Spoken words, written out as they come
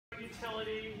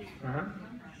utility. He's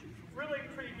really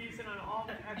pretty decent on all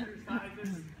the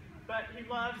exercises. But he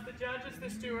loves the judges, the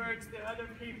stewards, the other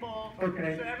people.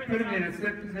 Okay, so put him in a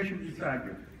sit position beside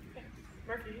you.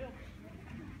 Murphy Hill.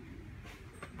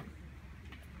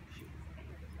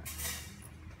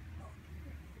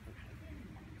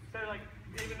 So like,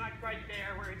 even like right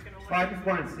there where he's going to look. Well, I just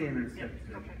want to see him in a sit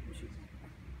position. Okay.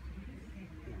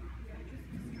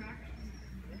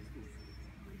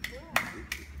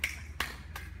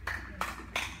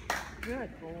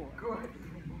 Good boy. Good.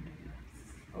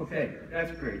 Okay,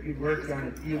 that's great. You've worked on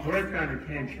it. You've worked on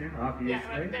attention, obviously.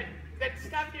 Yeah, that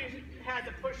stuff you had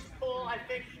to push-pull, I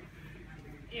think,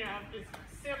 you know, is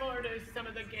similar to some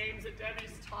of the games that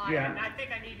Debbie's taught. Yeah. And I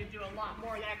think I need to do a lot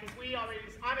more of that because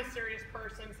I'm a serious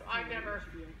person, so I've never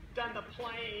done the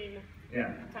playing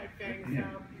type thing.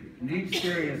 Yeah. So. Need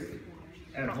serious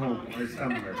at home or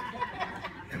somewhere.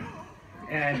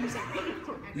 And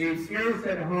need serious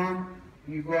at home,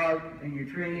 you go out and you're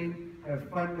training, have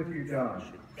fun with your dog.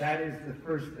 That is the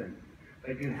first thing.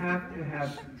 But you have to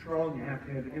have control and you have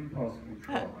to have impulse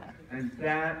control. And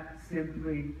that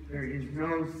simply, there is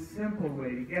no simple way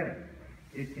to get it.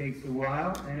 It takes a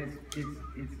while and it's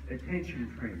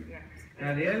attention training.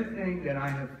 Now the other thing that I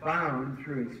have found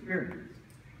through experience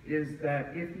is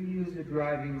that if you use a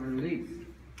driving release,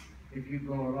 if you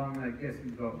go along like this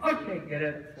and go, okay, get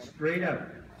it, straight up,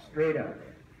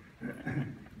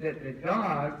 that the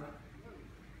dog,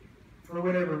 for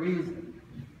whatever reason,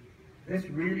 this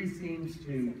really seems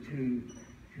to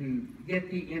get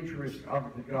the interest of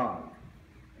the dog.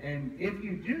 And if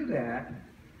you do that,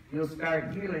 you'll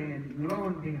start healing, and lo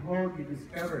and behold, you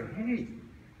discover, hey,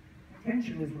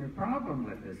 attention isn't a problem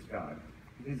with this dog.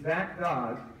 Because that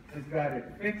dog has got it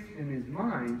fixed in his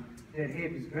mind that, hey,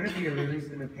 there's going to be a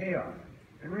release and a payoff.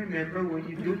 And remember, when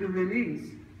you do the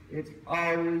release, it's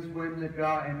always when the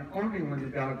dog, and only when the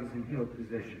dog is in heel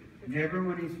position, never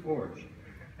when he's forged.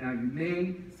 Now, you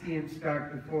may see him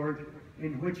start to forge,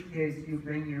 in which case you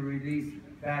bring your release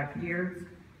back here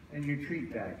and your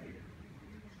treat back here.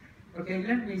 Okay,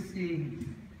 let me see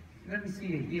a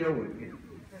heel with him.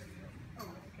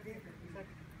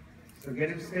 So get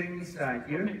him sitting beside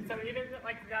you. Okay, so even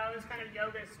like those kind of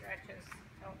yoga stretches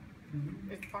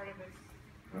is part of this.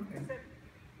 Okay. That's it.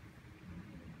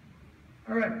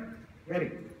 All right,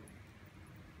 ready.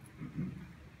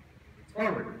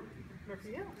 Forward.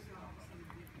 Murphy Hill.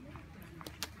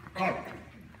 Up.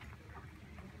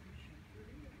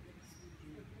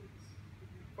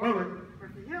 Forward.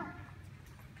 Murphy Hill.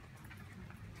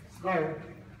 Slow.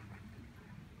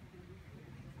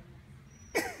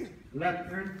 Left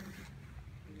turn.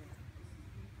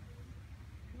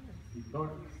 Keep going.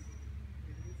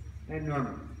 And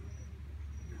normal.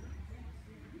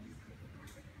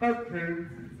 Up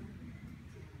turn.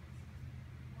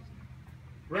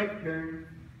 Right turn.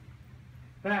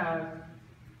 Fast.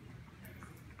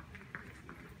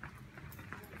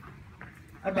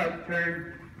 About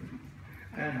turn.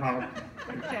 And halt.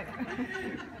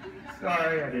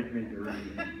 Sorry, I didn't mean to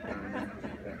ruin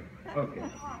it. Okay.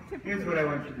 Here's what I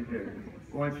want you to do.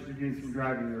 I want you to do some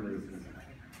driving releases.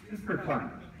 Just for fun.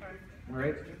 All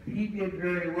right? He did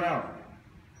very well,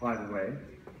 by the way.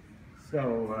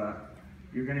 So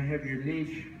you're going to have your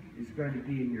leash is going to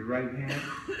be in your right hand.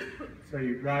 So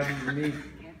your driving release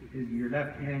is your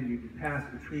left hand. You can pass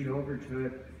the treat over to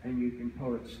it, and you can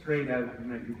pull it straight out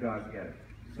and let your dog get it.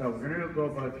 So we're going to go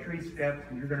about 3 steps,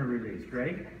 and you're going to release.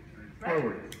 Ready?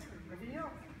 Forward.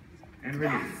 And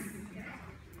release.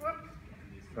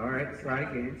 All right, try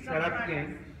again. Set up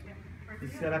again.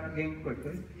 Just set up again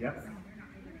quickly. Yep.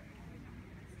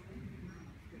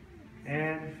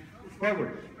 And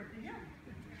forward.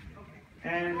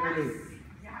 And release.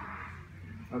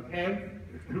 Okay?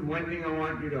 One thing I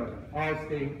want you to all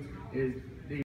see is